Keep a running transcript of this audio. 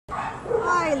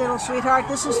Hi, little sweetheart.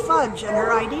 This is Fudge, and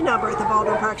her ID number at the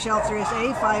Baldwin Park shelter is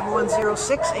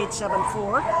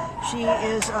A5106874. She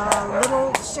is a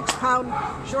little 6-pound,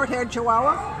 short-haired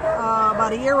Chihuahua,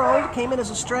 about a year old. Came in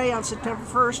as a stray on September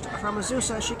 1st from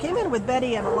Azusa. She came in with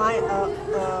Betty and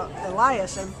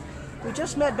Elias, and we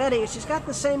just met Betty. She's got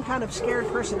the same kind of scared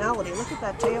personality. Look at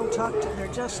that tail tucked.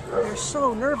 They're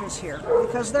so nervous here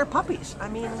because they're puppies. I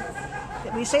mean,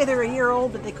 we say they're a year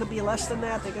old, but they could be less than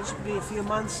that. They could just be a few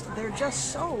months. They're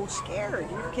just so scared.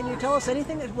 Can you tell us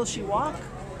anything? Will she walk?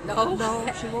 No. No,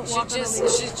 she won't walk. She's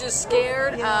just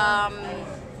scared. Yeah.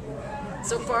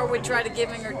 So far, we tried to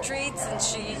giving her treats, and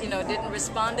she, didn't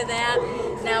respond to that.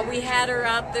 Now we had her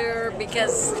out there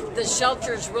because the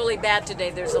shelter's really bad today.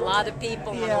 There's a lot of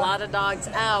people and a lot of dogs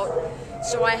out.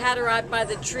 So I had her out by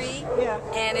the tree,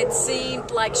 and it seemed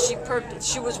like she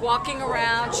was walking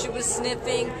around, she was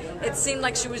sniffing. It seemed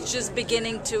like she was just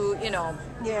beginning to,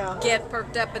 get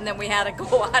perked up, and then we had to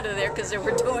go out of there because they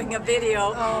were doing a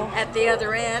video at the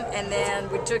other end, and then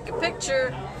we took a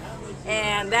picture,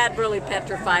 and that really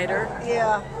petrified her.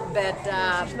 Yeah. But,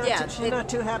 she's not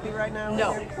too happy right now.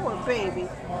 No. Poor baby.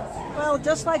 Well,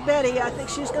 just like Betty, I think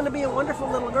she's going to be a wonderful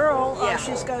little girl. Yeah.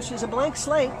 She's a blank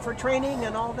slate for training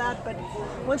and all that, but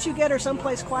once you get her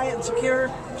someplace quiet and secure,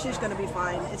 she's going to be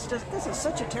fine. It's just, this is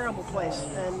such a terrible place,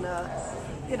 and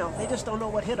they just don't know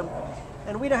what hit them.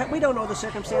 And we don't know the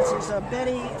circumstances.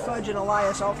 Betty, Fudge, and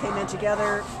Elias all came in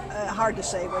together. Hard to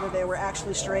say whether they were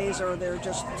actually strays or they were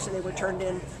turned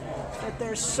in. But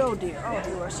they're so dear. Oh,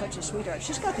 you are such a sweetheart.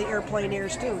 She's got the airplane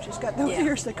ears too. She's got those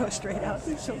ears that go straight out.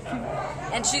 They're so cute.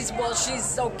 And she's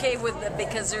okay with it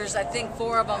because there's, I think,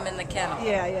 4 of them in the kennel.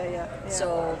 Yeah.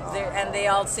 So they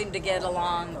all seem to get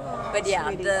along. But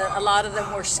a lot of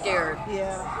them were scared.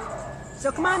 Yeah. So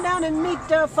come on down and meet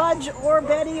Fudge or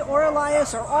Betty or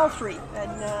Elias or all 3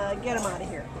 and get them out of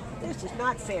here. This is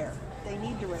not fair. They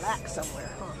need to relax somewhere,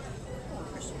 huh?